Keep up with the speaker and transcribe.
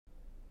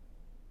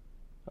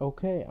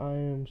Okay, I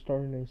am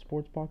starting a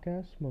sports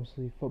podcast,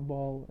 mostly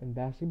football and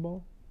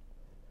basketball.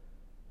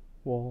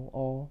 Well,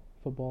 all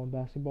football and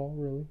basketball,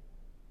 really.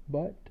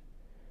 But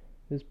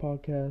this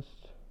podcast,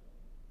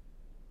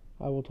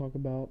 I will talk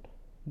about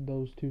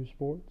those two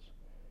sports.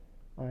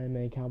 I am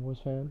a Cowboys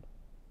fan,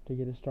 to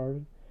get it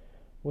started.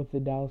 With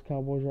the Dallas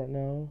Cowboys right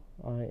now,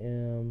 I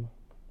am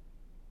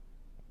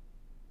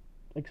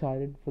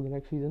excited for the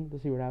next season to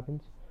see what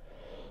happens.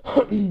 I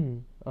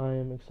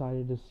am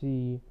excited to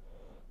see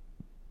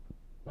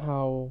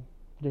how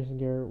Jason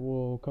Garrett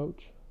will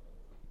coach,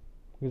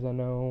 because I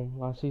know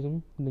last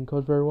season he didn't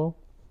coach very well.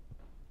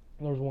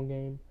 There was one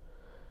game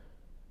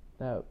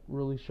that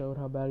really showed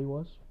how bad he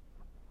was.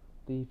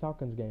 The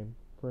Falcons game,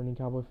 for any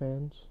Cowboy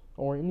fans,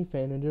 or any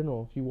fan in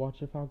general. If you watch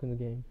the Falcons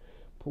game,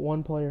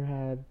 one player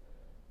had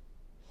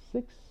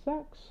 6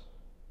 sacks,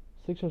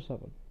 6 or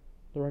 7.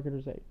 The record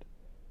is 8.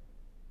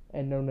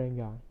 And no name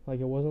guy.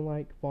 Like, it wasn't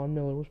like Von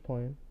Miller was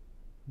playing,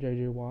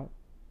 J.J. Watt,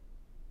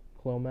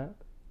 Khalil Mack,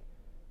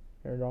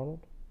 Aaron Donald.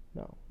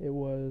 No, it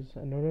was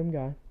a no name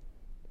guy.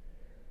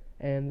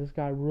 And this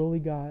guy really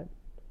got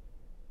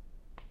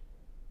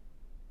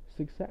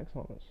 6 sacks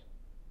on us,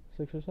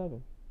 6 or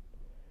 7.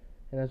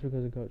 And that's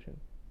because of coaching.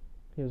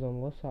 He was on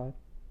the left side,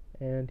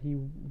 and he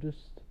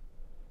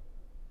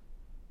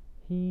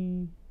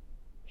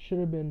should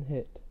have been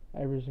hit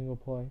every single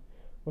play.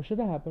 What should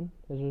have happened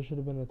is there should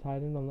have been a tight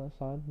end on that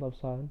side,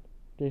 left side,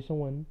 Jason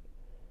Witten,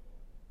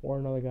 or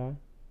another guy.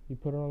 You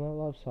put it on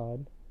that left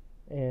side,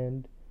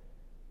 and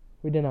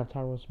we didn't have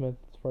Tyron Smith,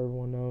 for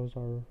everyone knows,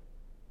 our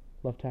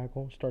left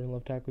tackle, starting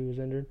left tackle. He was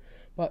injured,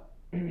 but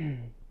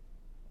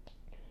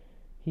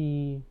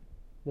the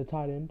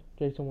tight end,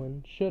 Jason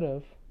Witten, should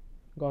have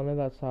gone to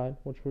that side,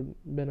 which would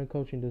have been a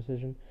coaching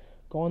decision.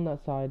 Go on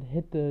that side,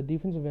 hit the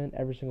defensive end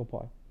every single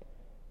play.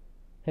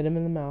 Hit him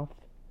in the mouth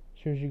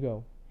as soon as you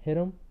go. Hit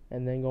him,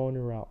 and then go on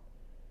your route.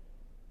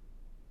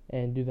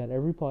 And do that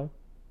every play.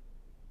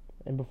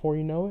 And before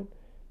you know it,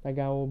 that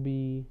guy will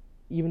be,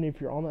 even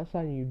if you're on that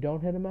side and you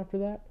don't hit him after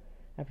that,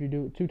 after you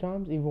do it 2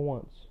 times, even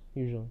once,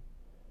 usually,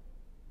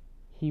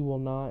 he will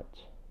not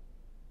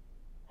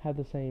have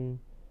the same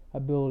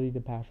ability to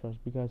pass rush,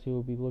 because he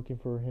will be looking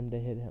for him to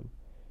hit him.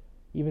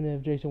 Even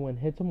if Jason Witten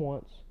hits him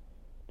once,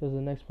 does the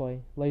next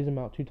play, lays him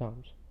out 2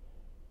 times,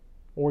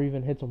 or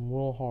even hits him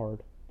real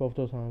hard both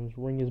those times,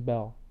 ring his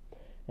bell,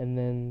 and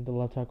then the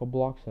left tackle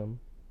blocks him.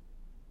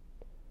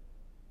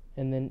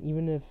 And then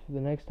even if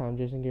the next time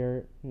Jason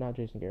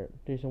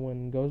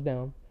Witten goes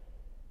down,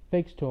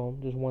 fakes to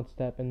him just 1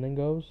 step, and then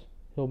goes,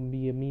 he'll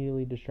be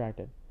immediately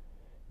distracted.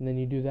 And then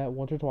you do that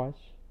once or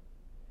twice,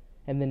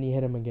 and then you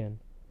hit him again.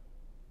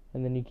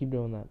 And then you keep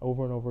doing that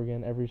over and over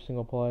again. Every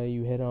single play,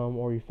 you hit him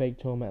or you fake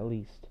to him at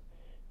least.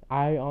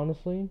 I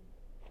honestly,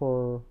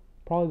 for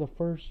probably the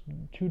first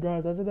 2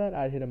 drives after that,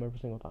 I'd hit him every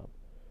single time.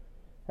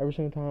 Every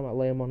single time I'd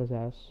lay him on his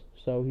ass,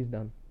 so he's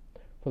done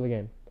for the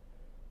game.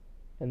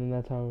 And then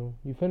that's how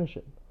you finish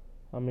it.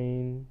 I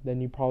mean,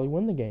 then you probably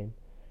win the game.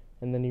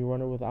 And then you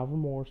run it with Alvin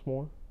Morris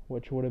more,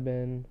 which would have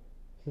been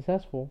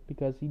successful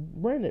because he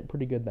ran it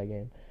pretty good that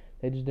game.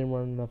 They just didn't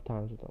run enough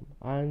times with him.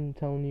 I'm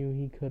telling you,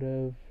 he could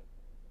have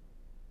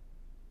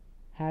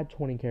had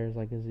 20 carries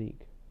like a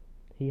Zeke.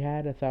 He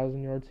had a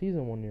 1,000-yard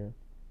season one year.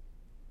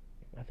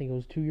 I think it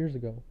was 2 years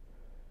ago.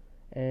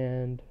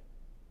 And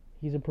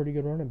he's a pretty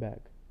good running back.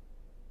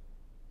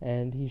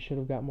 And he should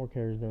have got more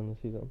carries during the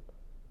season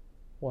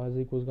while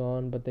Zeke was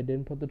gone, but they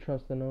didn't put the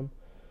trust in him.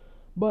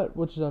 But,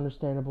 which is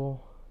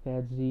understandable. They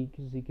had Zeke.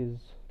 Zeke is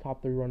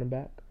top 3 running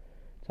back.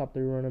 Top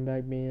 3 running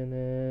back being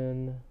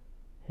in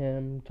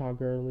him, Todd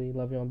Gurley,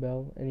 Le'Veon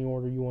Bell. Any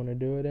order you want to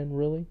do it in,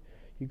 really.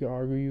 You could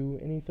argue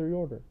any 3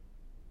 order.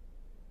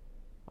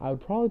 I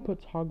would probably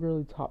put Todd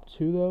Gurley top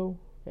 2, though,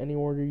 any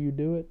order you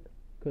do it,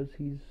 because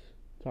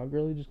Todd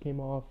Gurley just came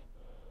off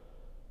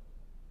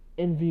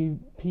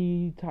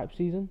MVP type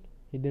season.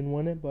 He didn't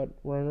win it, but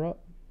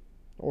runner-up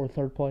or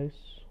 3rd place,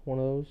 one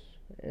of those.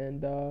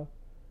 And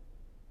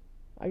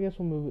I guess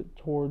we'll move it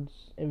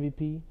towards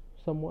MVP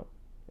somewhat.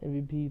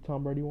 MVP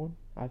Tom Brady won.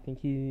 I think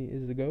he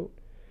is the GOAT.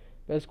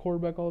 Best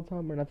quarterback all the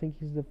time, and I think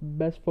he's the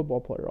best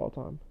football player all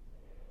time.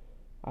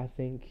 I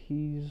think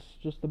he's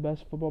just the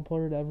best football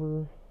player to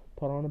ever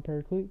put on a pair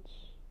of cleats,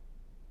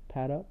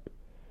 pad up.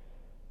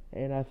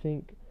 And I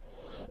think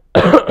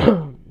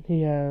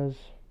he has,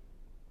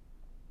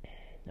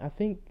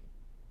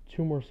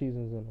 2 more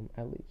seasons in him,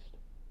 at least.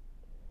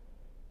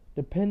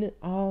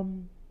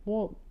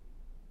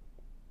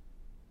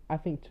 I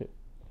think 2.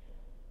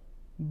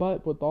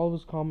 But with all of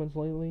his comments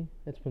lately,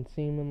 it's been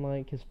seeming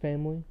like his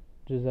family,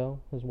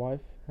 Giselle, his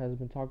wife, has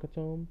been talking to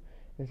him.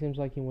 It seems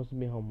like he wants to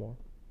be home more,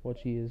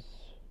 which he is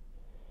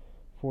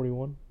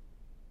 41,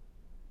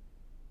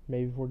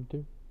 maybe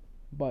 42.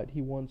 But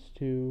he wants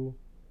to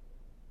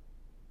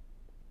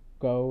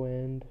go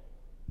and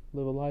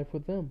live a life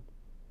with them,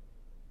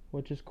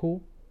 which is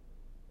cool.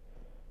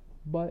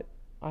 But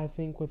I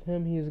think with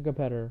him, he is a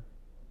competitor.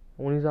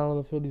 When he's out on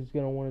the field, he's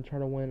going to want to try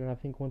to win. And I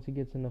think once he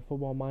gets in the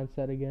football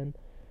mindset again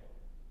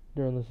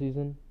during the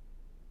season,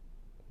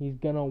 he's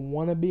going to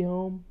want to be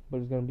home, but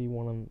he's going to be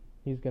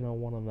he's going to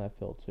want on that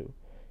field too.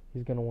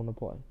 He's going to want to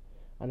play.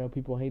 I know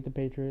people hate the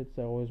Patriots.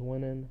 They're always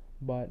winning.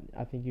 But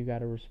I think you got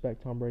to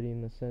respect Tom Brady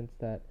in the sense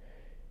that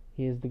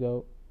he is the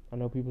GOAT. I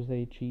know people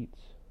say he cheats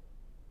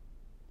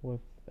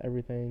with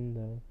everything,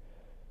 the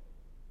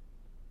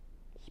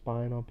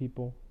spying on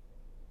people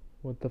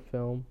with the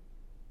film.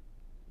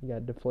 You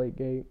got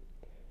Deflategate,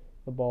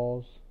 the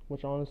balls,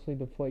 which honestly,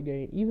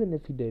 Deflategate, even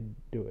if he did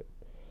do it,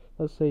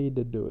 let's say he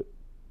did do it,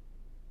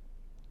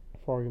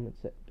 for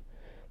argument's sake,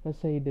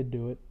 let's say he did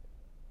do it,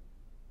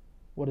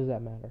 what does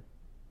that matter?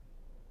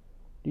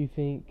 Do you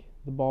think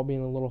the ball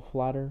being a little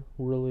flatter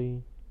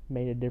really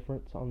made a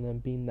difference on them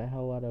beating the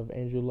hell out of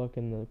Andrew Luck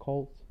and the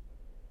Colts?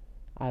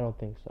 I don't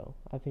think so.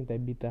 I think they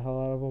beat the hell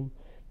out of him.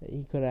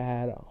 He could have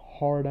had a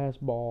hard-ass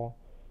ball,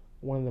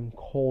 one of them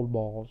cold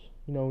balls.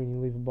 You know when you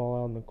leave a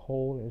ball out in the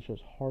cold and it's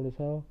just hard as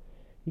hell?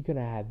 He could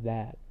have had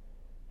that,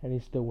 and he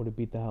still would have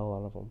beat the hell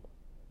out of him.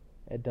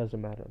 It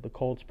doesn't matter. The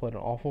Colts played an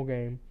awful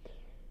game,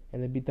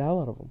 and they beat the hell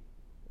out of him.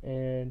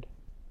 And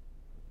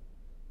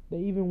they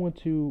even went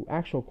to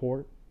actual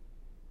court,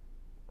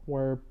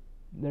 where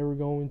they were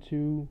going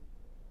to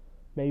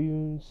maybe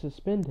even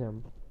suspend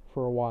him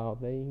for a while.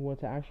 They went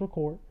to actual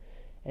court,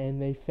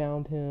 and they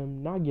found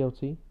him not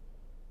guilty,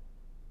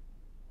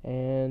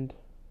 and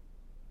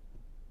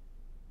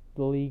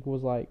the league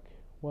was like,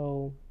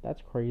 well,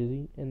 that's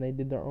crazy, and they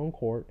did their own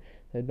court.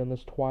 They've done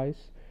this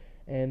twice,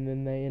 and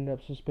then they ended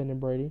up suspending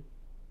Brady,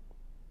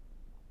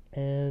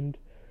 and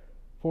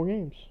 4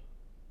 games,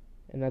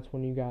 and that's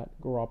when you got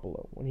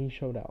Garoppolo, when he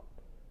showed out.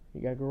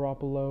 You got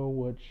Garoppolo,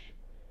 which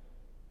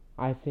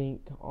I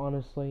think,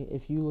 honestly,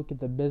 if you look at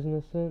the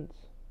business sense,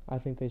 I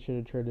think they should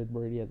have traded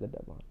Brady at the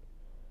deadline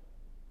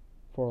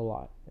for a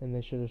lot, and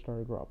they should have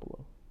started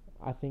Garoppolo.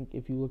 I think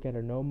if you look at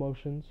it, no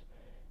emotions,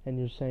 and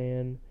you're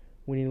saying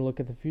we need to look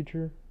at the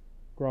future,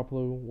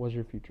 Garoppolo was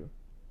your future.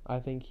 I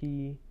think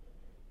he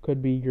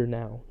could be your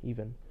now,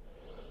 even.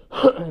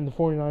 And the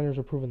 49ers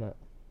are proving that.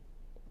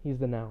 He's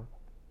the now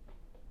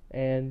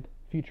and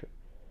future.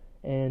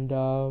 And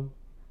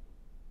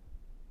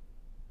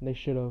they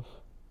should have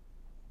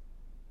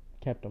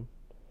kept him,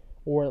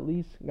 or at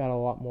least got a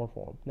lot more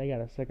for him. They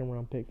got a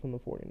second-round pick from the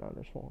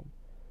 49ers for him.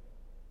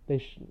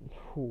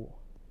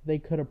 They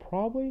could have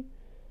probably,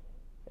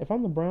 if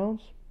I'm the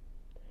Browns,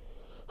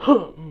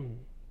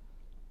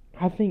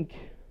 I think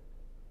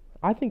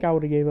I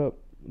would have gave up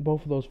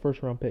both of those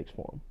first-round picks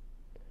for him.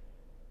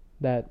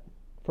 That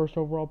first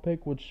overall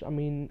pick, which, I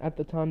mean, at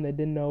the time they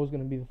didn't know it was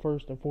going to be the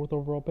first and fourth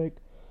overall pick.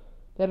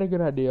 They had a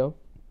good idea.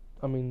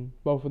 I mean,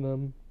 both of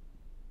them.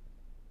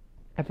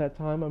 At that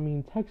time, I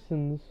mean,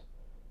 Texans,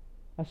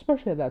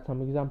 especially at that time,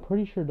 because I'm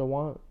pretty sure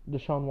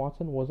Deshaun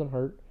Watson wasn't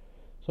hurt,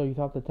 so you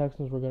thought the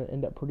Texans were going to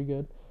end up pretty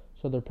good,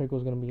 so their pick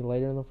was going to be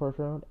later in the first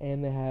round,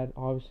 and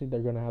obviously,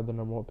 they're going to have the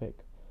number 1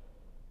 pick,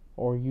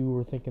 or you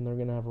were thinking they're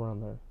going to have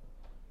around there.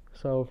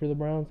 So, if you're the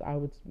Browns, I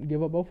would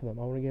give up both of them.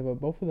 I would have gave up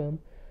both of them.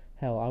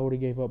 Hell, I would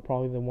have gave up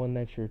probably the one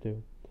next year,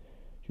 too.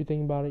 If you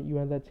think about it, you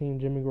had that team,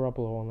 Jimmy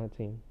Garoppolo on that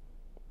team.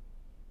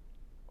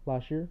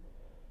 Last year,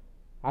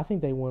 I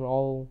think they won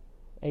all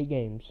 8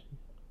 games,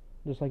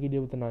 just like he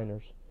did with the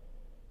Niners.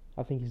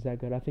 I think he's that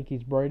good. I think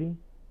he's Brady,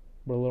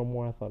 but a little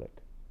more athletic,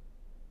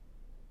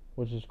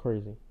 which is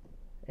crazy.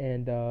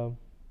 And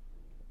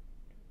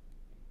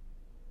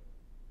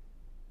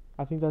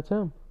I think that's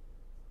him.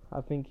 I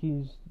think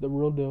he's the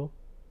real deal.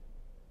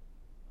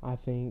 I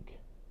think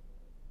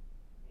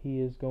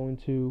he is going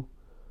to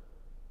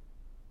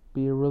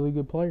be a really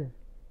good player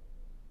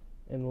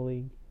in the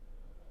league.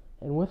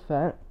 And with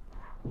that,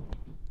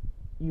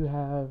 you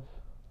have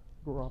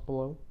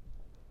Garoppolo,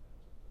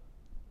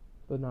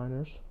 the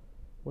Niners,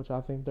 which I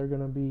think they're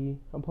going to be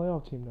a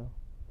playoff team now,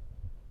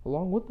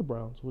 along with the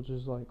Browns, which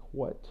is like,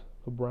 what?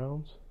 The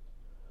Browns?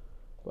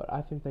 But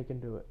I think they can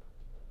do it.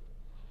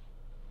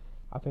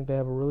 I think they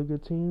have a really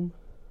good team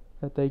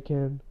that they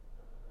can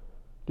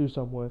do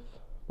something with.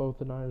 Both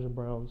the Niners and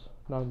Browns,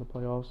 not in the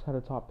playoffs, had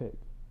a top pick.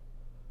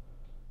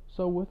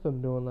 So with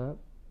them doing that,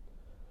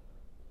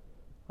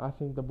 I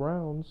think the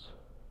Browns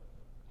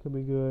could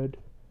be good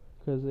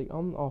because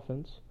on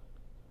offense,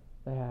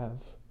 they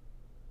have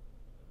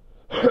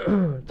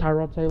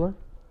Tyrod Taylor,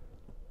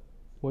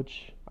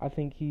 which I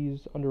think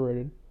he's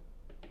underrated.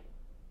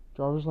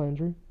 Jarvis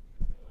Landry.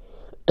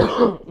 You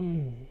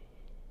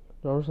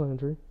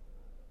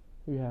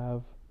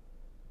have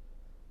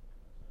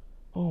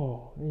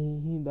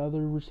the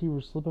other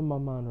receiver slipping my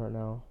mind right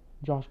now.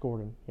 Josh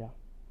Gordon, yeah.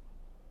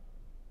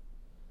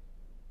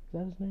 Is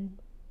that his name?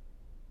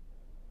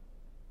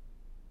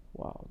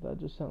 Wow, that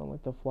just sounded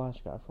like the Flash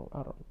guy from,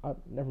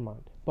 never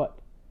mind. But,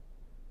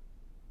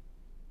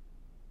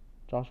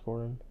 Josh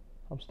Gordon,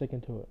 I'm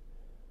sticking to it.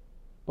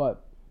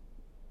 But,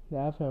 they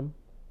have him,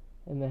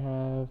 and they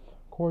have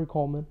Corey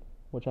Coleman,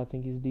 which I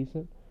think he's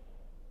decent.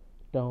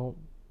 Don't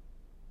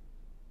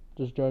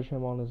just judge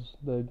him on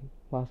the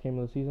last game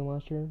of the season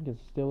last year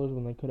against the Steelers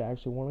when they could have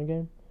actually won a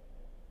game.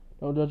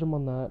 Don't judge him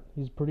on that.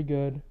 He's pretty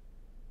good.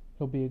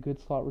 He'll be a good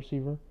slot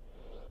receiver.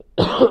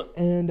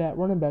 And at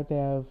running back, they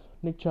have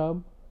Nick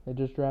Chubb. They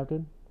just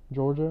drafted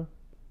Georgia.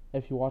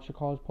 If you watch the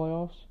college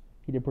playoffs,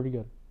 he did pretty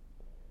good.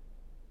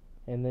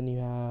 And then you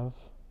have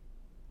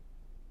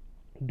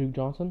Duke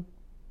Johnson.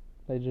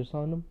 They just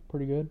signed him,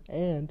 pretty good.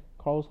 And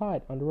Carlos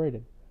Hyde,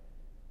 underrated.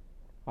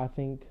 I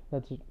think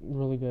that's a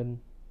really good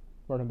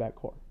running back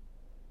core.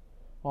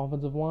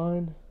 Offensive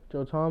line,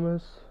 Joe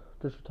Thomas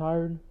just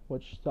retired,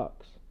 which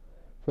sucks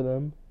for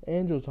them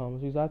and Joe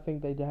Thomas, because I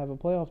think they have a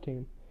playoff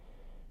team.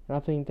 And I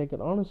think they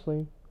could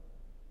honestly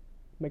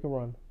make a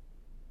run,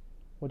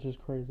 which is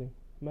crazy.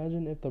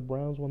 Imagine if the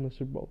Browns won the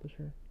Super Bowl this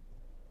year.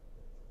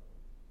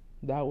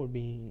 That would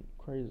be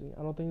crazy.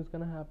 I don't think it's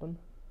going to happen,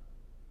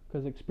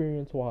 because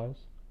experience-wise,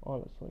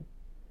 honestly.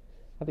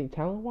 I think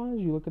talent-wise,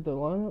 you look at the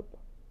lineup,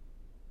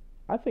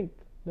 I think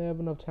they have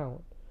enough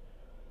talent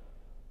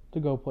to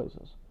go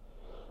places.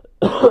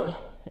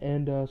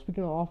 And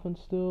speaking of offense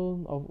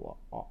still,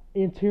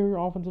 interior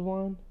offensive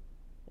line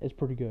is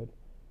pretty good.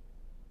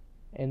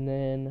 And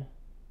then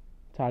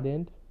tight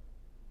end,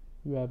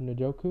 you have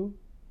Njoku,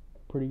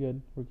 pretty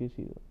good rookie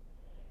season.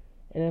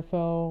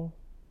 NFL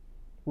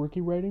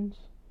rookie ratings,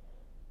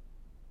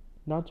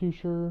 not too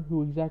sure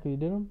who exactly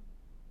did them.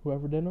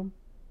 Whoever did them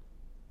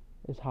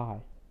is high.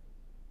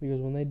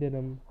 Because when they did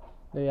them,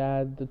 they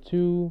had the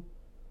two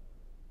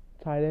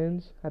tight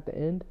ends at the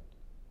end,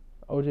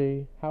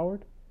 O.J.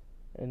 Howard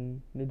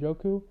and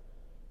Njoku.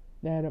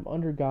 They had them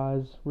under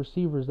guys,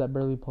 receivers that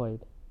barely played.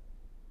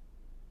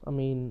 I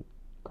mean,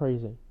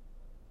 crazy.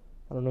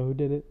 I don't know who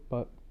did it,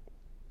 but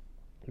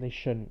they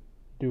shouldn't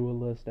do a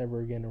list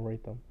ever again and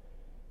rate them.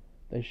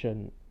 They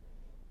shouldn't.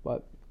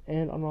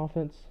 And on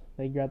offense,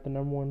 they got the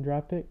number 1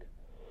 draft pick,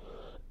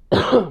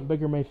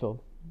 Baker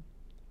Mayfield.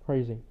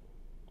 Crazy.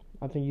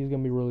 I think he's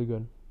going to be really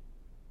good.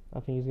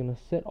 I think he's going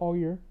to sit all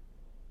year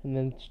and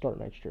then start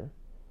next year.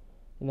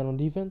 And then on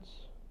defense,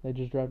 they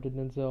just drafted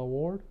Denzel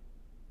Ward,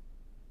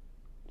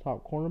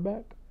 top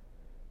cornerback.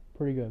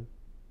 Pretty good.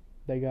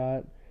 They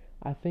got,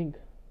 I think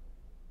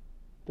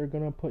they're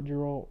going to put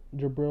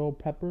Jabril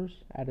Peppers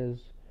at his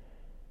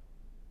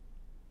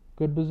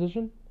good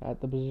position, at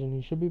the position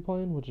he should be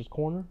playing, which is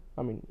corner.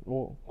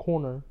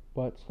 Corner,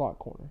 but slot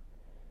corner.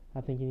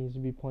 I think he needs to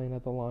be playing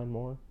at the line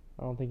more.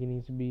 I don't think he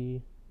needs to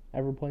be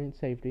ever playing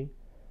safety.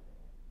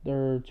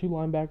 There are 2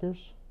 linebackers.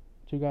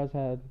 2 guys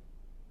had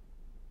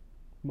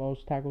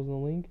most tackles in the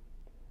league.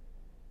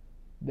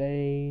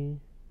 They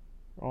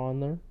are on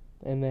there.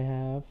 And they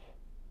have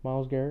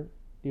Myles Garrett,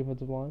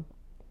 defensive line.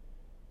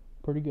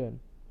 Pretty good.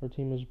 Their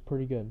team is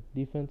pretty good.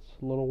 Defense,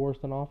 a little worse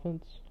than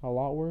offense. A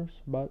lot worse,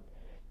 but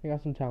they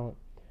got some talent.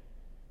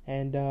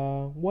 And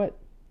what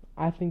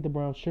I think the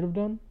Browns should have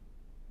done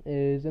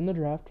is in the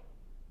draft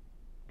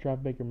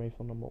Baker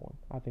Mayfield number 1.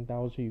 I think that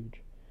was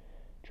huge.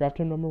 Draft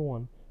him number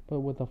 1.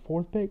 But with the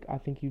 4th pick, I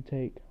think you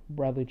take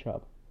Bradley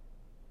Chubb.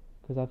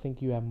 Because I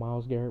think you have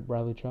Myles Garrett,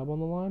 Bradley Chubb on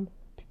the line.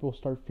 People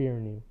start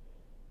fearing you.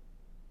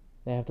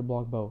 They have to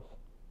block both.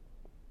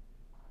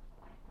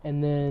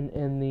 And then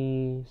in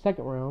the 2nd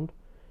round,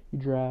 you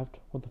draft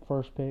with the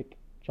 1st pick,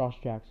 Josh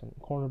Jackson.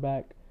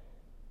 Cornerback,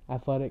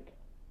 athletic,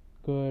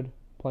 good,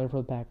 playing for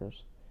the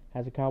Packers.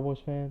 As a Cowboys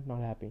fan,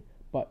 not happy.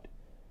 But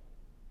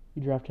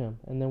you draft him.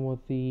 And then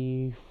with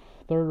the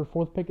 3rd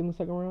or 4th pick in the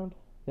 2nd round,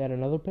 they had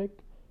another pick.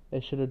 They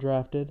should have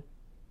drafted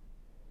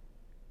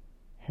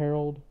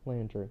Harold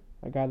Landry,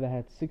 a guy that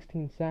had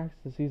 16 sacks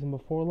the season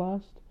before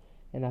last,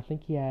 and I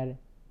think he had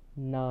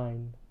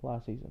 9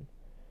 last season.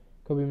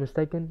 Could be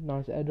mistaken.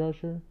 Nice edge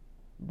rusher.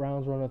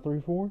 Browns run a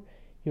 3-4.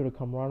 He would have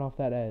come right off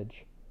that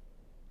edge.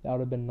 That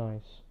would have been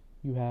nice.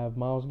 You have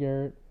Myles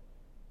Garrett,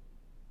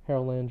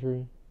 Harold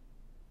Landry,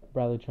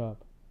 Bradley Chubb.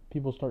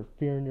 People start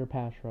fearing your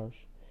pass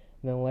rush.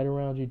 And then later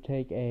rounds, you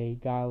take a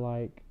guy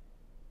like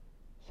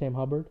Sam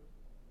Hubbard,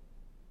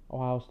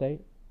 Ohio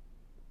State,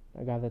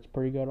 a guy that's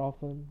pretty good off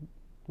the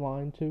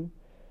line too,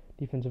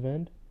 defensive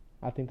end.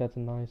 I think that's a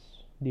nice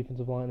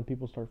defensive line, and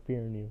people start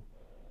fearing you.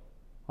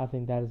 I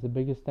think that is the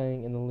biggest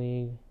thing in the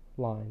league,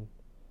 line.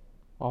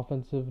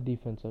 Offensive,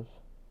 defensive.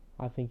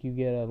 I think you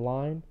get a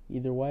line,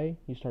 either way,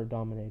 you start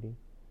dominating.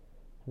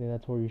 I think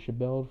that's where you should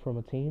build from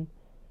a team.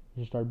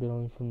 You should start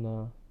building from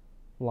the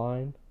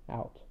line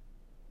out,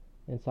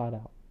 inside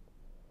out.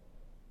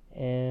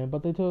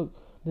 But they took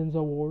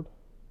Denzel Ward.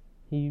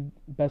 He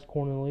best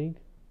corner in the league.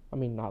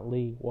 Not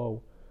league,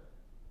 whoa.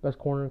 Best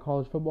corner in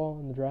college football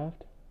in the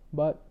draft.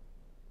 But,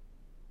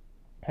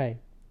 hey,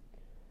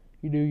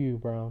 you do you,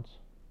 Browns.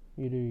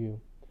 You do you.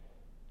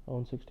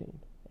 0-16.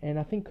 And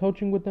I think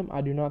coaching with them,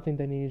 I do not think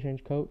they need to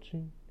change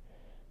coaching.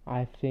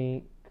 I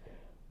think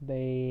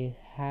they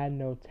had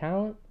no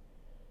talent.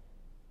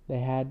 They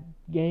had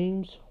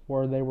games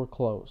where they were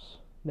close.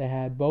 They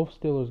had both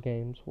Steelers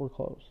games were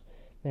close.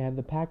 They had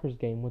the Packers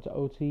game, went to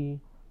OT,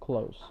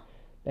 close.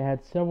 They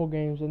had several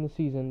games in the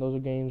season. Those are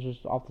games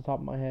just off the top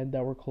of my head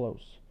that were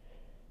close.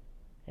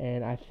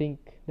 And I think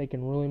they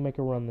can really make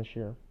a run this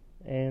year.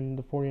 And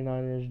the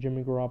 49ers,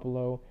 Jimmy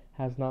Garoppolo,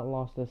 has not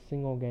lost a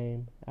single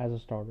game as a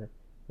starter,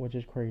 which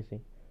is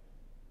crazy.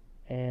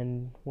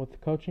 And with the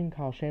coaching,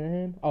 Kyle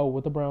Shanahan. Oh,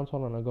 with the Browns,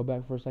 hold on, I'll go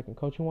back for a second.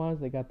 Coaching-wise,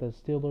 they got the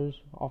Steelers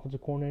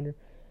offensive coordinator.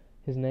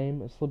 His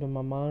name is slipping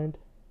my mind.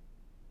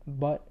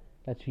 But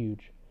That's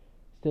huge.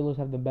 Steelers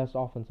have the best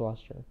offense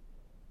last year.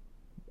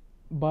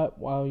 But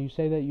while you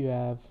say that you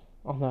have,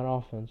 on that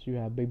offense, you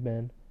have Big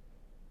Ben,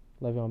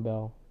 Le'Veon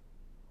Bell,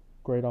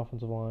 great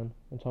offensive line,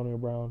 Antonio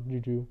Brown,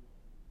 Juju,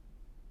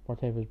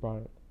 Martavis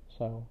Bryant.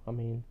 So, I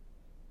mean,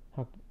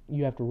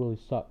 you have to really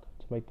suck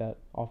to make that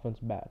offense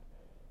bad.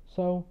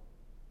 So,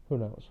 who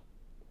knows?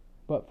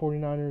 But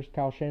 49ers,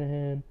 Kyle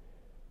Shanahan,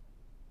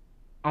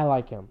 I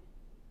like him.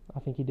 I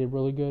think he did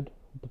really good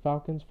with the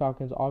Falcons.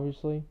 Falcons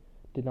obviously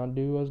did not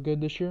do as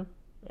good this year,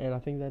 and I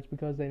think that's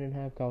because they didn't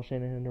have Kyle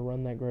Shanahan to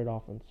run that great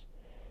offense.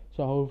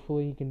 So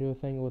hopefully he can do a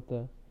thing with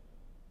the.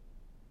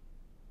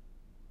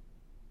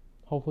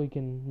 Hopefully he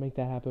can make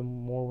that happen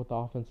more with the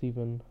offense,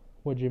 even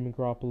with Jimmy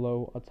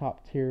Garoppolo, a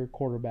top tier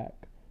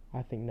quarterback.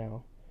 I think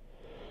now.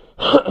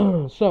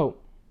 So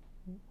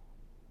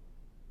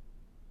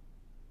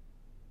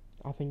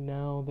I think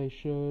now they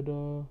should,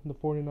 the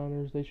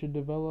 49ers, they should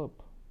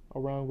develop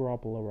around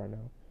Garoppolo right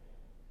now.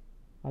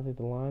 I think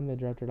the line, they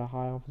drafted a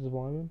high offensive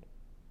lineman,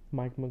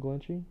 Mike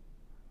McGlinchey,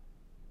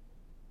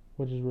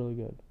 which is really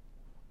good.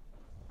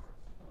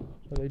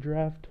 So they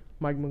draft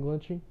Mike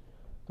McGlinchey.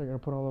 They're going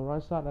to put on the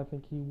right side. I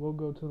think he will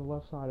go to the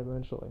left side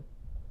eventually.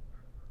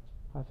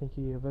 I think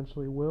he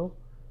eventually will.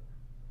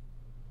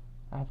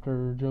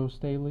 After Joe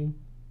Staley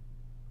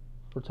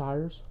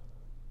retires.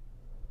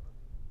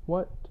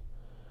 What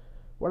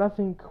I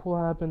think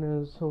will happen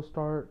is he'll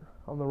start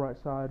on the right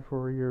side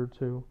for a year or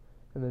two,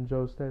 and then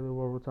Joe Staley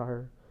will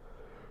retire.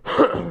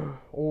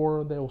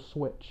 Or they'll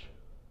switch.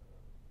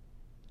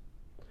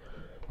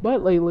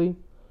 But lately,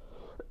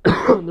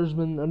 there's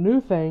been a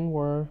new thing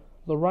where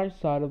the right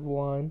side of the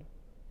line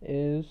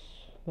is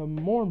the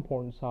more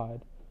important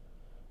side.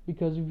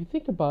 Because if you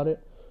think about it,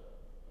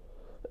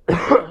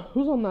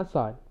 who's on that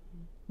side?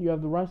 You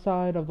have the right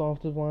side of the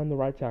offensive line, the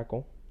right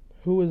tackle.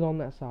 Who is on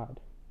that side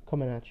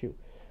coming at you?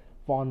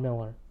 Von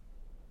Miller,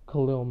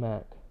 Khalil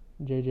Mack,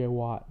 J.J.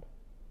 Watt,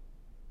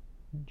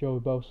 Joey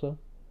Bosa.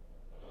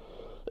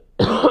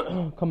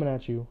 Coming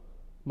at you.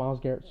 Myles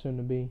Garrett soon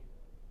to be.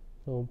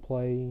 He'll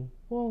play,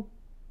 well,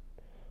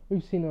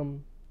 we've seen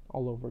him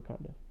all over,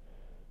 kind of.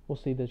 We'll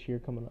see this year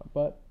coming up.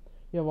 But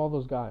you have all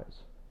those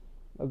guys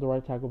at the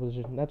right tackle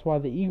position. That's why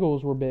the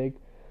Eagles were big.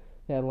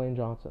 They had Lane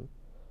Johnson.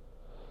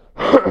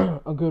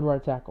 A good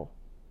right tackle.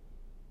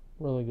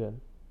 Really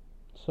good.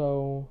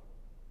 So,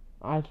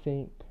 I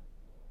think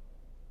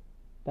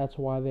that's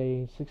why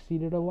they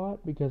succeeded a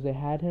lot, because they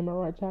had him at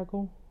right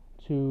tackle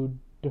to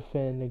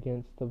defend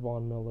against the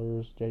Von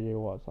Millers, J.J.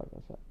 Watts, like I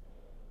said.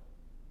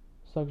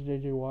 Sucks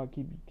J.J. Watt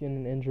keep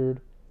getting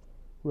injured.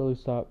 Really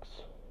sucks.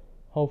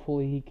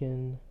 Hopefully he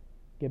can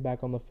get back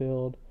on the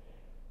field,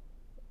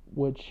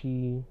 which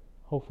he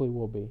hopefully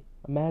will be.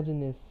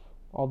 Imagine if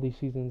all these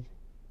seasons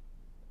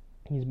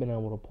he's been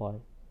able to play.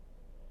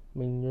 I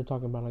mean, you're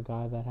talking about a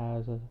guy that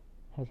has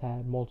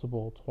had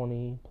multiple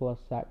 20-plus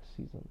sack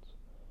seasons,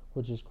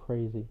 which is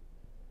crazy.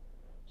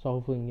 So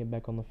hopefully he can get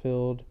back on the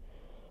field.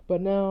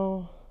 But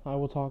now I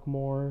will talk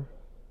more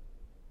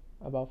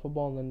about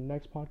football in the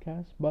next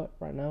podcast. But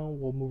right now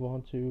we'll move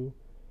on to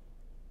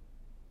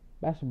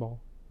basketball.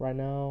 Right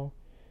now,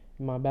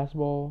 my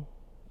basketball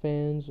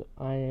fans,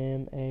 I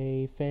am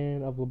a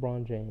fan of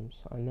LeBron James.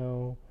 I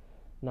know,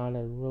 not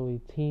a really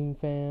team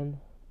fan,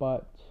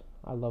 but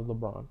I love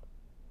LeBron.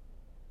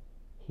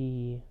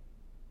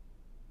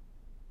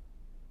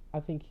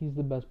 I think he's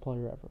the best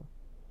player ever.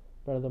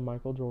 Better than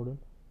Michael Jordan.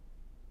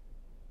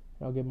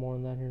 I'll get more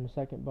on that here in a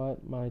second.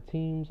 But my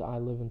teams, I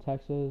live in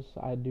Texas.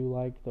 I do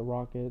like the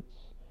Rockets,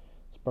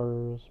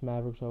 Spurs,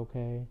 Mavericks,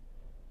 okay.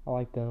 I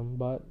like them,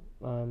 but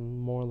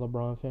I'm more a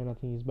LeBron fan. I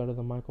think he's better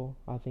than Michael.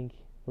 I think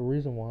the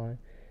reason why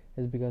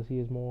is because he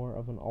is more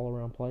of an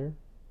all-around player.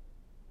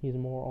 He's a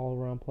more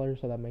all-around player,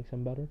 so that makes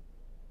him better.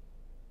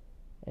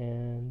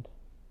 And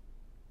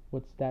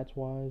what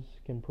stats-wise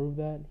can prove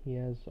that? He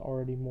has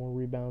already more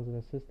rebounds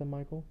and assists than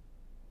Michael.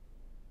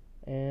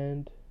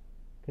 And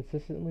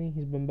consistently,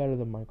 he's been better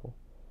than Michael.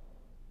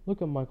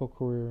 Look at Michael's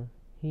career.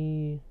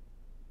 He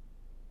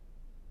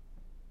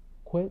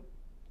quit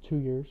 2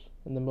 years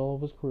in the middle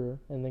of his career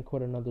and then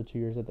quit another 2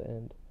 years at the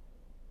end.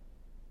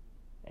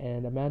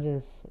 And imagine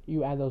if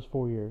you add those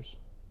 4 years,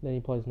 then he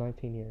plays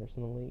 19 years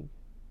in the league.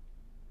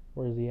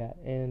 Where is he at?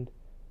 And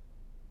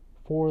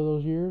 4 of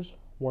those years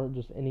weren't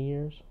just any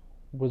years,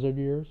 Wizard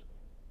years.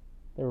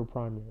 They were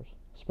prime years,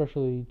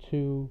 especially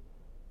 2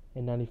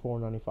 in 94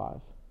 and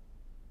 95,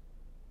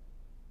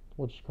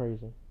 which is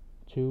crazy.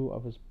 2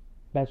 of his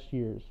best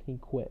years, he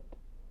quit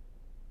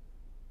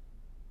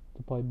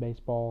to play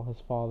baseball.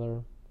 His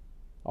father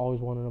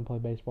always wanted him to play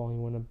baseball. He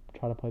wanted to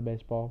try to play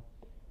baseball.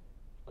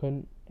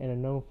 Couldn't. And a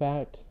known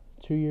fact,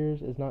 2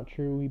 years is not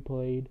true. He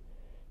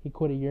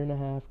quit a year and a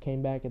half,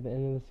 came back at the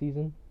end of the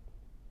season,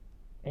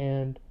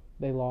 and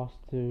they lost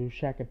to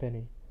Shaq and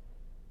Penny,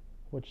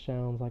 which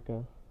sounds like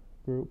a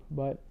group,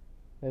 but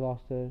they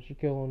lost to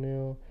Shaquille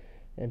O'Neal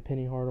and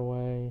Penny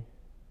Hardaway.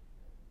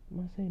 Am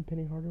I saying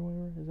Penny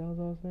Hardaway? Is that his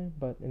last name?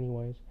 But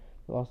anyways,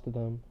 they lost to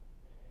them.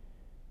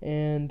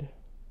 And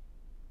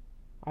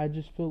I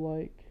just feel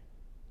like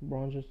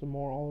LeBron's just a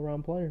more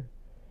all-around player.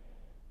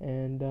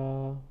 and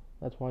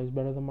that's why he's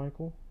better than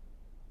Michael.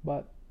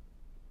 But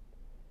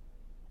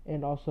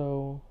and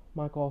also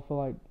Michael, I feel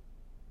like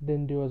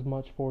didn't do as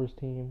much for his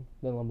team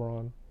than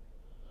LeBron.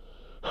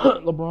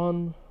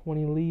 LeBron, when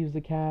he leaves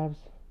the Cavs,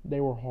 they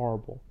were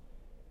horrible.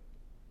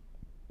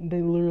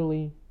 They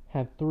literally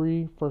had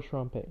 3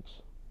 first-round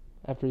picks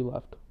after he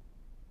left.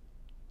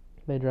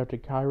 They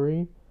drafted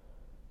Kyrie,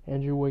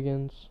 Andrew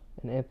Wiggins,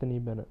 and Anthony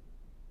Bennett.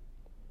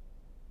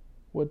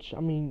 Which,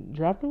 I mean,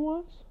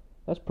 drafting-wise,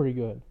 that's pretty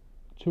good.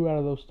 2 out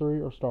of those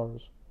 3 are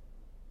stars.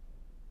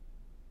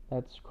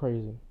 That's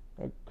crazy.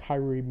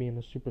 Kyrie being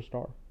a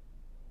superstar.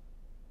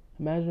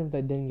 Imagine if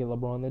they didn't get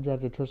LeBron. They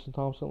drafted Tristan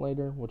Thompson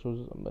later, which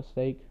was a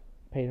mistake.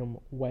 Paid him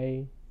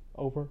way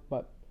over,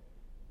 but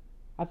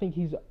I think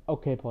he's an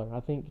okay player. I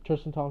think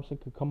Tristan Thompson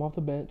could come off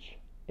the bench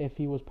if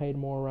he was paid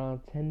more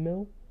around 10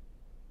 mil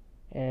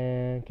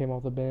and came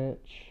off the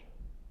bench.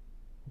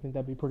 I think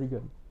that'd be pretty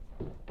good.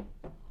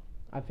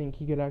 I think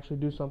he could actually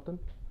do something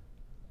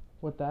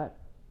with that.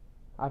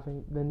 I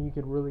think then you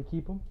could really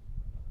keep him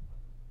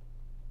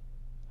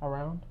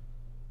around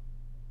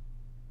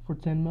for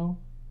 10 mil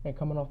and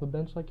coming off the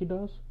bench like he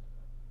does.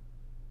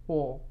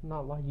 Well,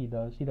 not like he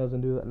does. He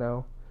doesn't do that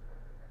now.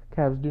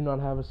 Cavs do not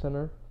have a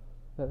center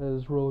that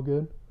is real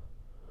good,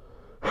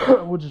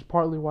 which is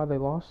partly why they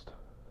lost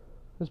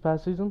this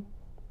past season.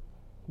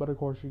 But of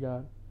course you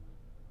got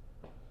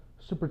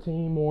Super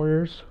Team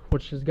Warriors,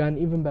 which has gotten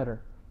even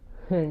better.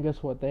 And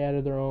guess what? They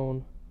added their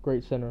own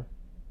great center,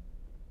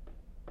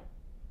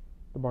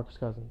 DeMarcus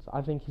Cousins.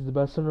 I think he's the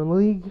best center in the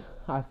league.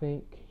 I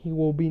think he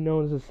will be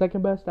known as the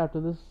second best after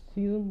this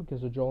season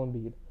because of Joel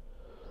Embiid.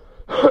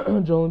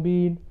 Joel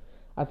Embiid,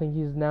 I think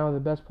he's now the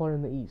best player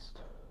in the East,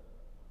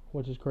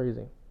 which is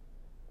crazy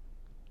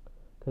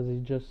because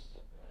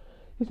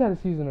he's had a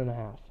season and a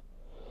half.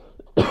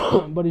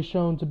 But he's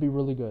shown to be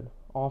really good,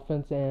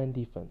 offense and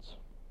defense.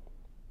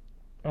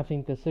 I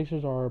think the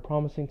Sixers are a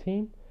promising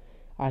team.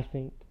 I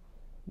think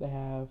they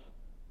have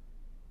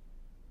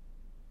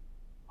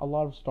a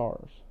lot of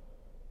stars.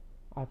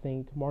 I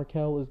think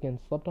Markelle is getting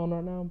slept on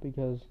right now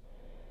because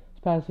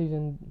this past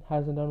season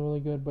hasn't done really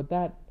good, but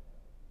that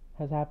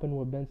has happened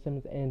with Ben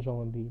Simmons and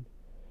Joel Embiid,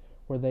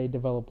 where they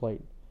developed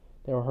late.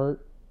 They were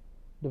hurt,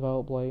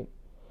 developed late,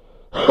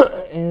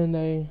 and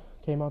they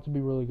came out to be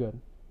really good.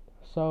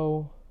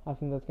 So I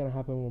think that's going to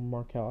happen with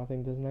Markelle. I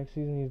think this next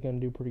season he's going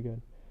to do pretty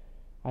good.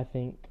 I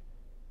think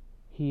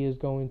he is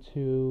going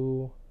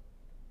to...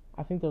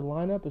 I think their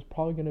lineup is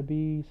probably going to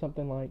be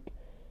something like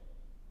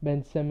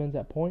Ben Simmons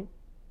at point,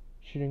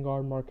 shooting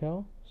guard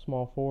Markelle,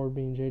 small forward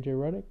being J.J.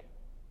 Redick,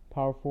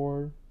 power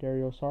forward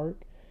Dario Saric,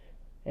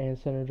 and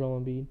center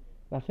Joel Embiid.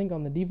 And I think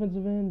on the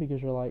defensive end,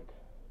 because you're like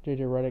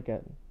J.J. Redick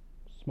at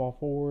small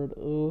forward,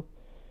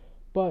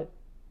 but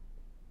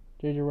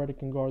J.J. Redick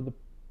can guard the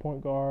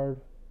point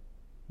guard,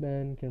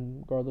 Ben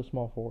can guard the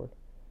small forward.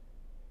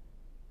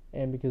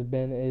 And because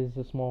Ben is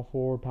a small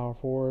forward, power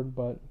forward,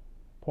 but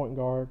point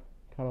guard,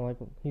 kind of like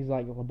he's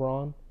like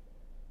LeBron,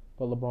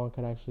 but LeBron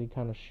can actually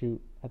kind of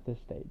shoot at this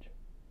stage.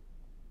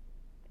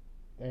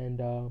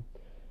 And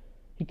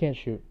he can't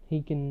shoot.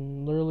 He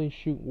can literally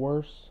shoot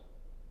worse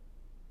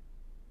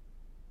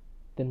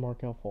than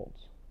Markelle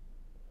Fultz.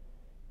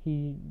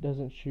 He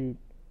doesn't shoot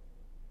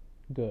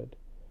good.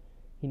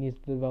 He needs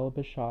to develop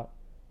his shot.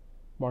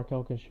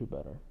 Markelle can shoot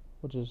better,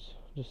 which is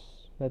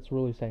that's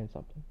really saying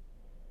something.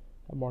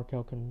 That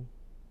Markelle can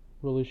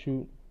really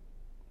shoot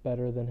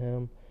better than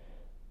him.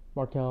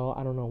 Markelle,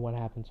 I don't know what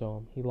happened to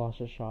him. He lost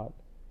his shot.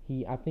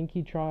 I think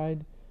he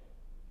tried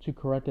to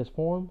correct his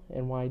form,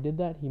 and while he did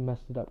that, he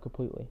messed it up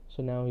completely.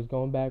 So now he's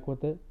going back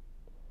with it,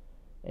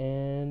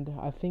 and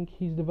I think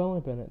he's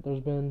developing it. There's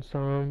been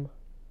some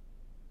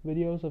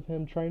videos of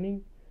him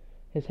training.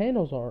 His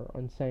handles are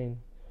insane.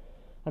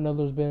 I know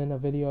there's been a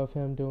video of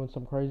him doing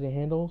some crazy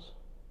handles,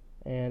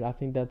 and I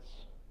think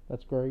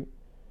that's great.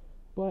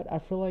 But I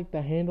feel like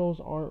the handles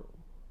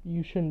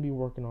you shouldn't be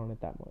working on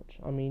it that much.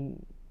 I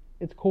mean,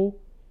 it's cool,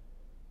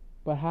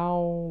 but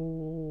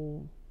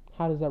how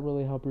does that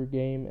really help your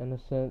game in the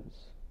sense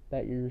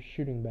that you're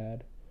shooting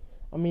bad?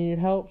 I mean, it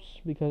helps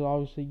because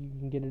obviously you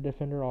can get a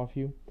defender off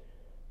you,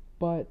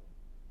 but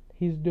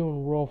he's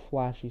doing real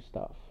flashy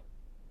stuff.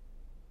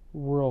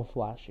 Real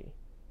flashy.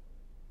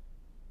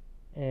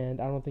 And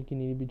I don't think you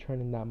need to be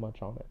training that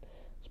much on it,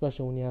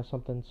 especially when you have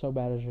something so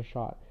bad as your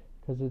shot,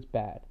 because it's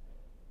bad.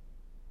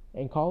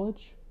 In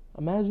college,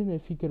 imagine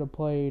if he could have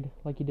played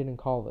like he did in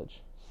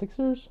college.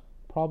 Sixers,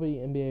 probably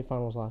NBA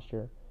Finals last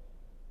year.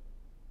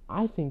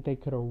 I think they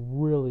could have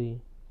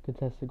really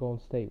contested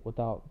Golden State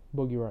without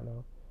Boogie right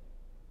now.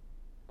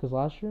 Because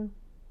last year,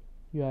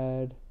 you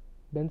had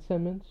Ben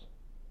Simmons,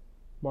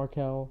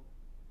 Markelle,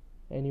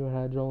 and you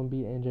had Joel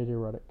Embiid and J.J.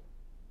 Redick.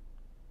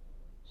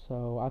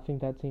 So I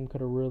think that team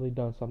could have really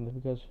done something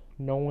because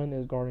no one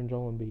is guarding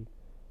Joel Embiid.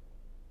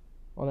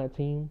 On that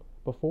team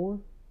before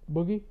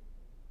Boogie,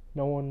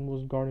 no one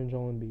was guarding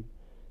Joel Embiid.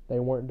 They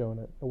weren't doing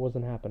it. It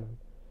wasn't happening.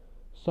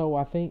 So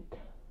I think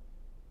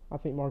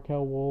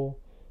Markelle will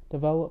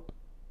develop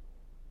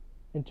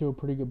into a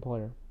pretty good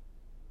player.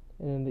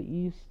 And in the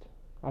East,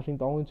 I think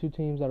the only two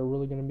teams that are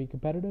really going to be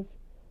competitive,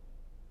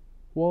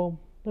 well,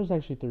 there's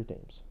actually three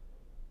teams: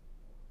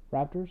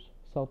 Raptors,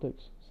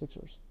 Celtics,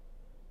 Sixers.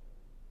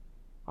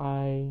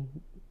 I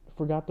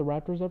forgot the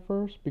Raptors at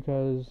first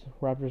because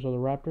Raptors are the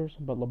Raptors,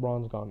 but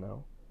LeBron's gone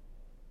now.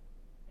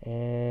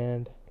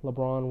 And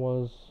LeBron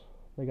was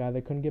the guy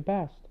they couldn't get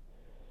past.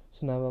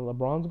 So now that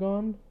LeBron's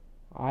gone,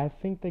 I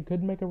think they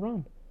could make a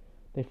run.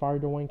 They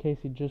fired Dwayne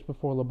Casey just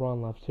before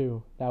LeBron left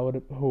too. That would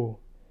have,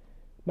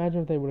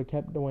 imagine if they would have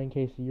kept Dwayne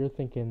Casey. You're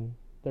thinking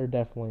they're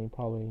definitely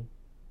probably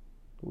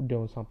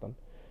doing something.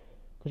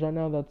 Because right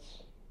now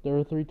there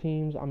are three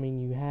teams. I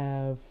mean, you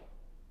have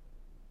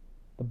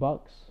the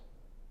Bucks,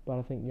 but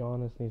I think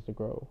Giannis needs to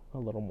grow a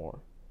little more.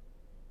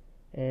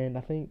 And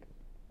I think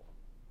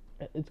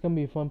it's going to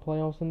be a fun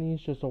playoffs in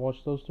these just to watch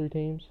those three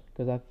teams,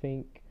 because I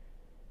think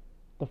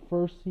the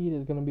first seed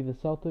is going to be the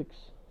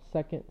Celtics,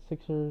 second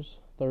Sixers,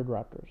 third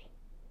Raptors.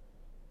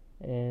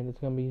 And it's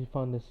going to be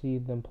fun to see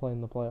them play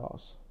in the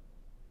playoffs.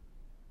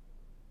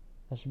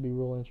 That should be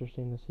real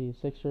interesting to see.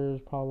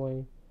 Sixers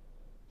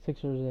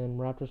and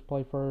Raptors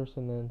play first,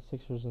 and then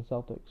Sixers and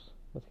Celtics.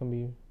 That's gonna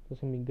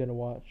be good to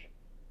watch.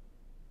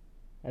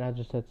 And I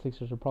just said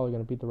Sixers are probably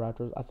gonna beat the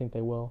Raptors. I think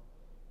they will,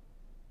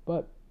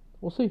 but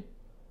we'll see.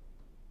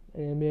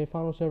 And NBA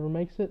Finals, whoever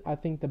makes it, I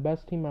think the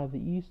best team out of the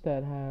East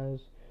that has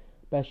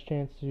best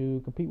chance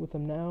to compete with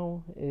them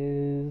now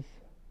is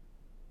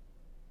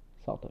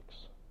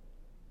Celtics.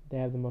 They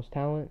have the most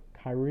talent: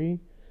 Kyrie,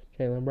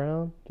 Jaylen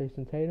Brown,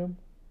 Jason Tatum,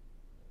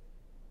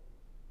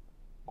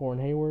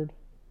 Gordon Hayward,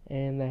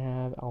 and they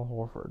have Al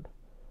Horford.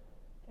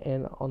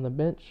 And on the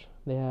bench,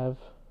 they have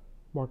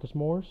Marcus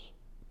Morris,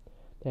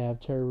 they have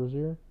Terry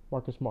Rozier,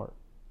 Marcus Smart.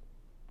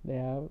 They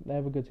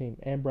have a good team,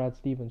 and Brad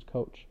Stevens,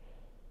 coach.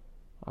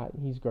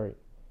 He's great.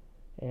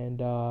 And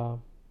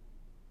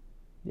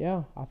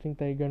yeah, I think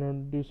they're gonna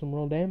do some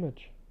real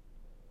damage.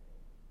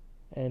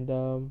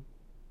 And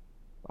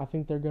I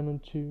think they're going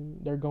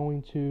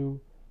to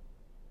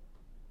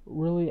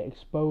really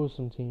expose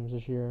some teams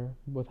this year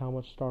with how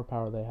much star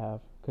power they have.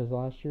 Because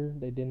last year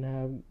they didn't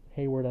have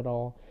Hayward at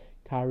all.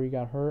 Kyrie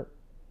got hurt,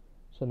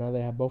 so now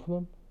they have both of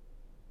them.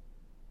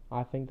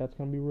 I think that's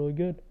going to be really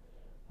good.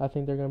 I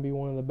think they're going to be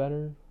one of the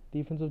better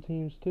defensive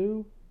teams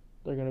too.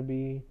 They're going to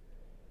be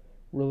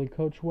really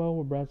coached well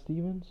with Brad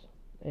Stevens,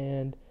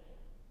 and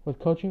with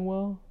coaching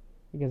well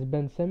against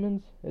Ben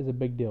Simmons is a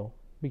big deal,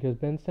 because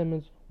Ben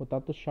Simmons,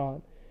 without the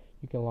shot,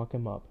 you can lock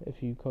him up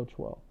if you coach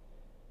well.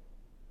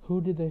 Who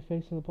did they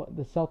face in the play?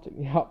 The Celtics.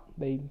 Yep,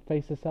 they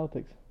faced the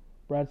Celtics.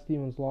 Brad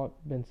Stevens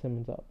locked Ben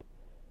Simmons up.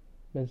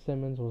 Ben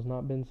Simmons was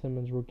not Ben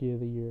Simmons Rookie of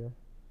the Year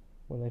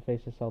when they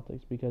faced the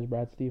Celtics, because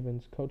Brad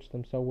Stevens coached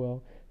them so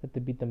well that they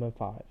beat them in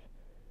 5.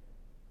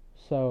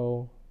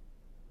 So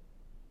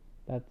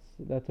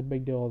that's a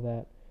big deal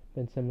that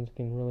Ben Simmons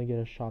can really get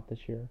a shot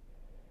this year.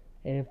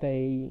 And if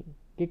they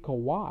get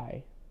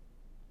Kawhi,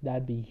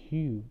 that'd be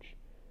huge.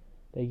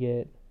 They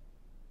get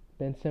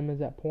Ben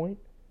Simmons at point.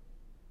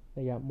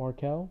 They got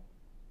Markelle.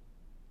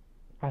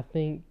 I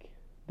think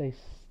they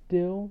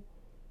still...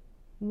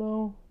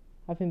 No.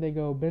 I think they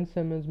go Ben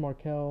Simmons,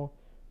 Markelle,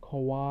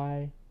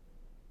 Kawhi,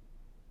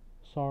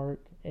 Sark,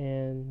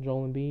 and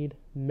Joel Embiid.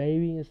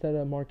 Maybe instead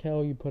of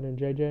Markelle, you put in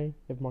JJ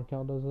if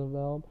Markelle doesn't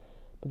develop.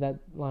 But that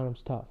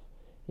lineup's tough.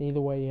 And either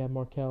way, you have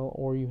Markelle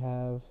or you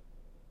have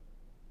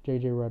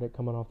JJ Redick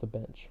coming off the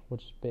bench,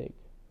 which is big.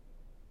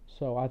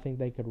 So I think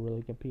they could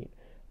really compete.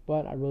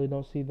 But I really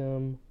don't see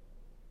them...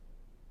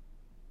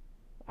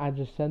 I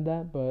just said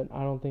that, but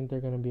I don't think they're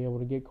going to be able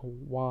to get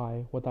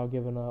Kawhi without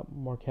giving up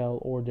Markelle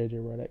or JJ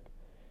Redick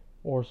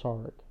or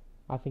Sark.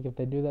 I think if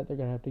they do that, they're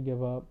going to have to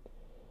give up...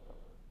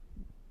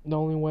 The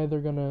only way they're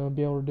going to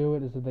be able to do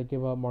it is if they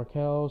give up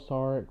Markelle,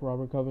 Sark,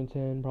 Robert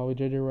Covington, probably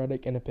JJ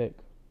Redick, and a pick.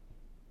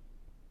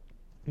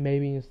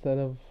 Maybe instead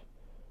of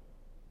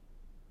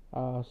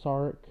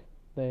Sark,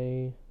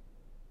 they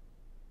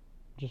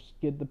just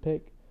get the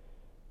pick,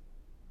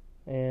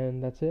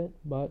 and that's it.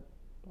 But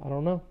I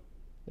don't know.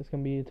 It's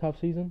going to be a tough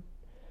season,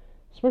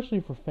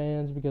 especially for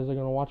fans, because they're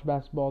going to watch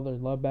basketball. They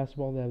love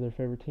basketball. They have their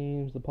favorite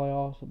teams, the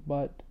playoffs.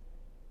 But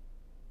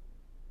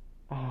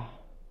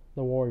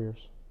the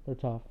Warriors, they're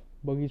tough.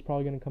 Boogie's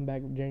probably going to come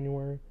back in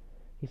January.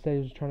 He said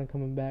he was trying to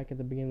come back at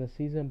the beginning of the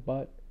season,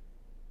 but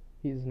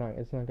he's not.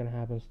 It's not going to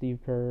happen. Steve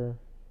Kerr,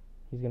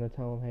 he's going to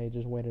tell him, hey,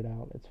 just wait it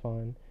out. It's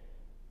fine.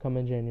 Come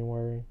in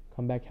January.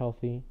 Come back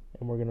healthy,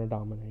 and we're going to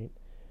dominate.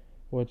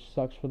 Which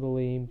sucks for the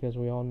league, because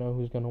we all know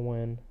who's going to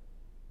win.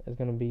 It's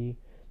going to be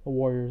the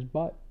Warriors.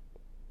 But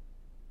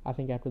I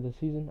think after the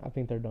season, I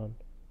think they're done.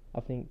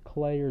 I think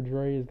Clay or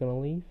Dre is going to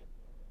leave.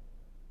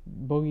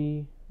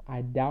 Boogie,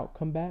 I doubt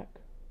come back.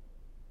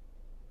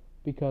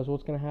 Because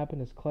what's going to happen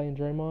is Clay and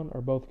Draymond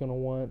are both going to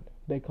want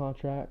big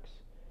contracts.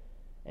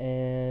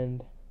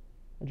 And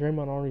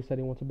Draymond already said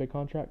he wants a big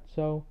contract.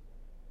 So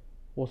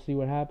we'll see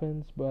what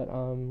happens. But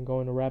I'm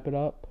going to wrap it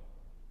up.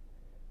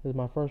 This is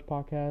my first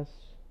podcast.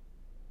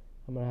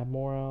 I'm going to have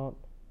more out.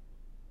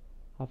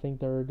 I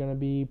think they're going to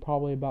be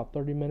probably about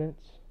 30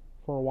 minutes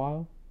for a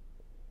while.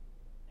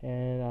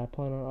 And I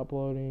plan on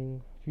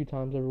uploading a few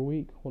times every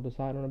week. We'll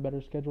decide on a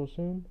better schedule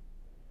soon,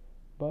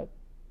 but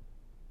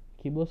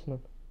keep listening.